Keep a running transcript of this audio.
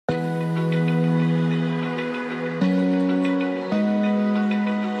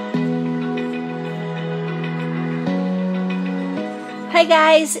Hi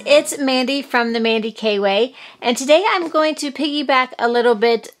guys, it's Mandy from the Mandy K Way, and today I'm going to piggyback a little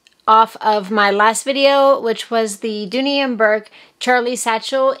bit off of my last video, which was the Dooney Bourke Charlie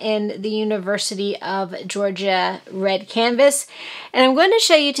Satchel in the University of Georgia red canvas. And I'm going to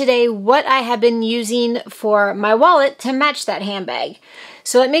show you today what I have been using for my wallet to match that handbag.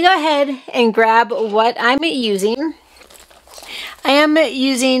 So let me go ahead and grab what I'm using. I am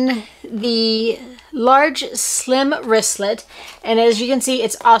using the Large Slim Wristlet, and as you can see,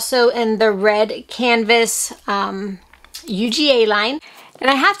 it's also in the red canvas UGA line. And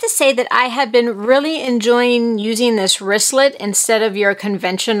I have to say that I have been really enjoying using this wristlet instead of your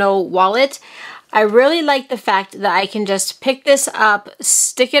conventional wallet. I really like the fact that I can just pick this up,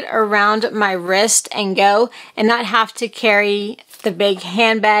 stick it around my wrist and go, and not have to carry the big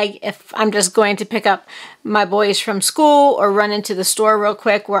handbag if I'm just going to pick up my boys from school or run into the store real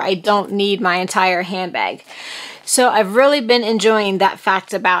quick where I don't need my entire handbag. So I've really been enjoying that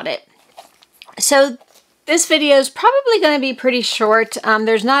fact about it. So this video is probably going to be pretty short.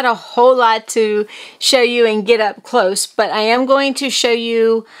 There's not a whole lot to show you and get up close, but I am going to show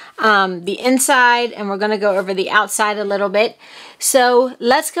you the inside, and we're going to go over the outside a little bit. So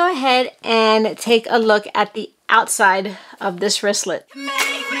let's go ahead and take a look at the outside of this wristlet.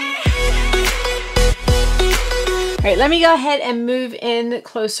 All right, let me go ahead and move in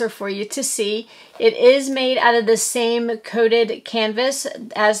closer for you to see. It is made out of the same coated canvas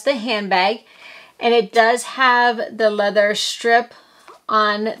as the handbag, and it does have the leather strip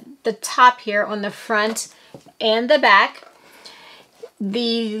on the top here on the front and the back.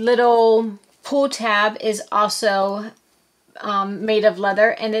 The little pull tab is also made of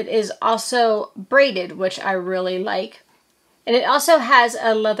leather, and it is also braided, which I really like. And it also has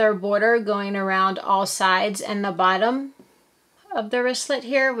a leather border going around all sides and the bottom of the wristlet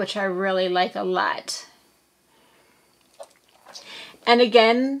here, which I really like a lot. And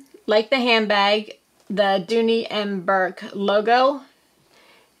again, like the handbag, the Dooney Bourke logo,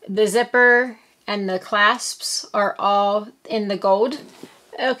 the zipper and the clasps are all in the gold.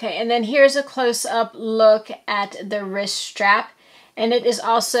 Okay, and then here's a close-up look at the wrist strap. And it is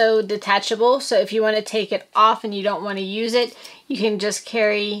also detachable, so if you want to take it off and you don't want to use it, you can just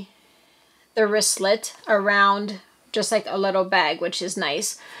carry the wristlet around just like a little bag, which is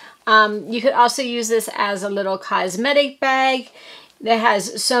nice. You could also use this as a little cosmetic bag. It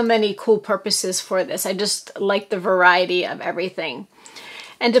has so many cool purposes for this. I just like the variety of everything.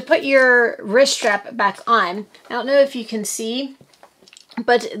 And to put your wrist strap back on, I don't know if you can see,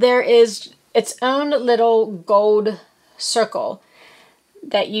 but there is its own little gold circle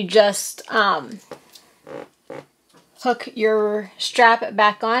that you just hook your strap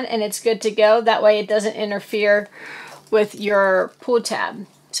back on, and it's good to go. That way it doesn't interfere with your pull tab.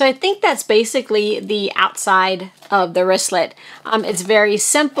 So I think that's basically the outside of the wristlet. It's very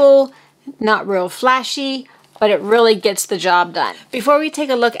simple, not real flashy, but it really gets the job done. Before we take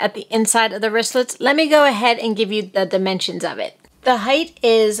a look at the inside of the wristlets, let me go ahead and give you the dimensions of it. The height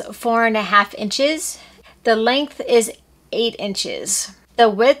is 4.5 inches. The length is 8 inches. The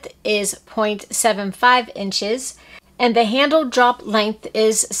width is 0.75 inches, and the handle drop length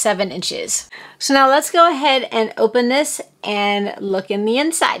is 7 inches. So now let's go ahead and open this and look in the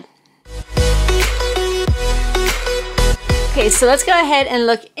inside. Okay, so let's go ahead and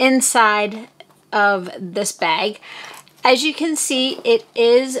look inside of this bag. As you can see, it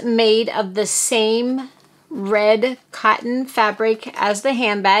is made of the same red cotton fabric as the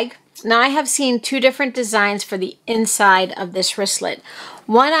handbag. Now I have seen two different designs for the inside of this wristlet.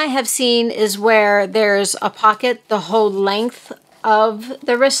 One I have seen is where there's a pocket the whole length of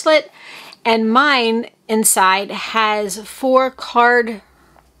the wristlet, and mine inside has 4 card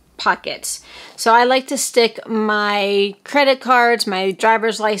pockets. So I like to stick my credit cards, my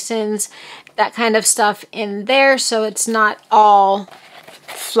driver's license, that kind of stuff in there so it's not all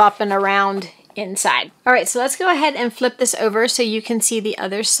flopping around inside. All right, so let's go ahead and flip this over so you can see the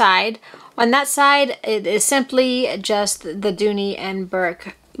other side. On that side, it is simply just the Dooney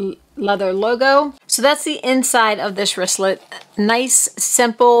Bourke leather logo. So that's the inside of this wristlet. Nice,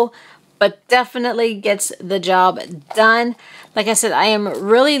 simple, but definitely gets the job done. Like I said, I am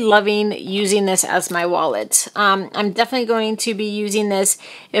really loving using this as my wallet. I'm definitely going to be using this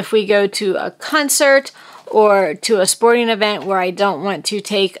if we go to a concert or to a sporting event where I don't want to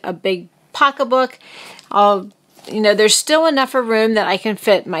take a big pocketbook. There's still enough of room that I can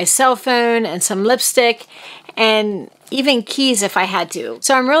fit my cell phone and some lipstick and even keys if I had to.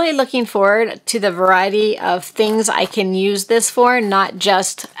 So I'm really looking forward to the variety of things I can use this for, not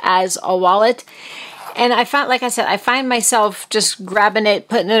just as a wallet. And I found, like I said, I find myself just grabbing it,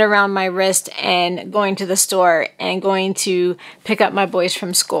 putting it around my wrist and going to the store and going to pick up my boys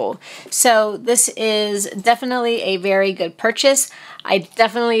from school. So this is definitely a very good purchase. I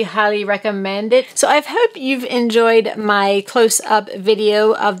definitely highly recommend it. So I hope you've enjoyed my close-up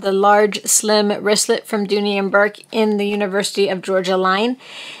video of the Large Slim Wristlet from Dooney Bourke in the University of Georgia line.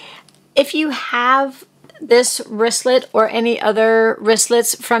 If you have this wristlet or any other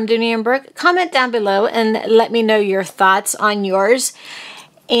wristlets from Dooney Bourke, comment down below and let me know your thoughts on yours.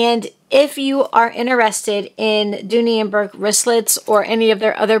 And if you are interested in Dooney Bourke wristlets or any of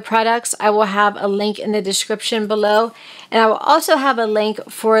their other products, I will have a link in the description below. And I will also have a link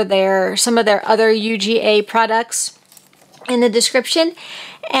for some of their other UGA products in the description.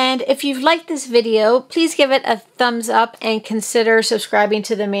 And if you've liked this video, please give it a thumbs up and consider subscribing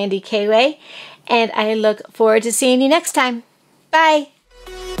to the Mandy K Way. And I look forward to seeing you next time. Bye!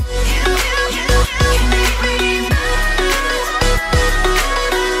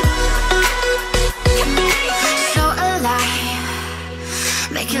 So alive,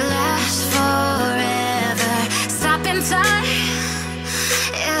 make it last forever.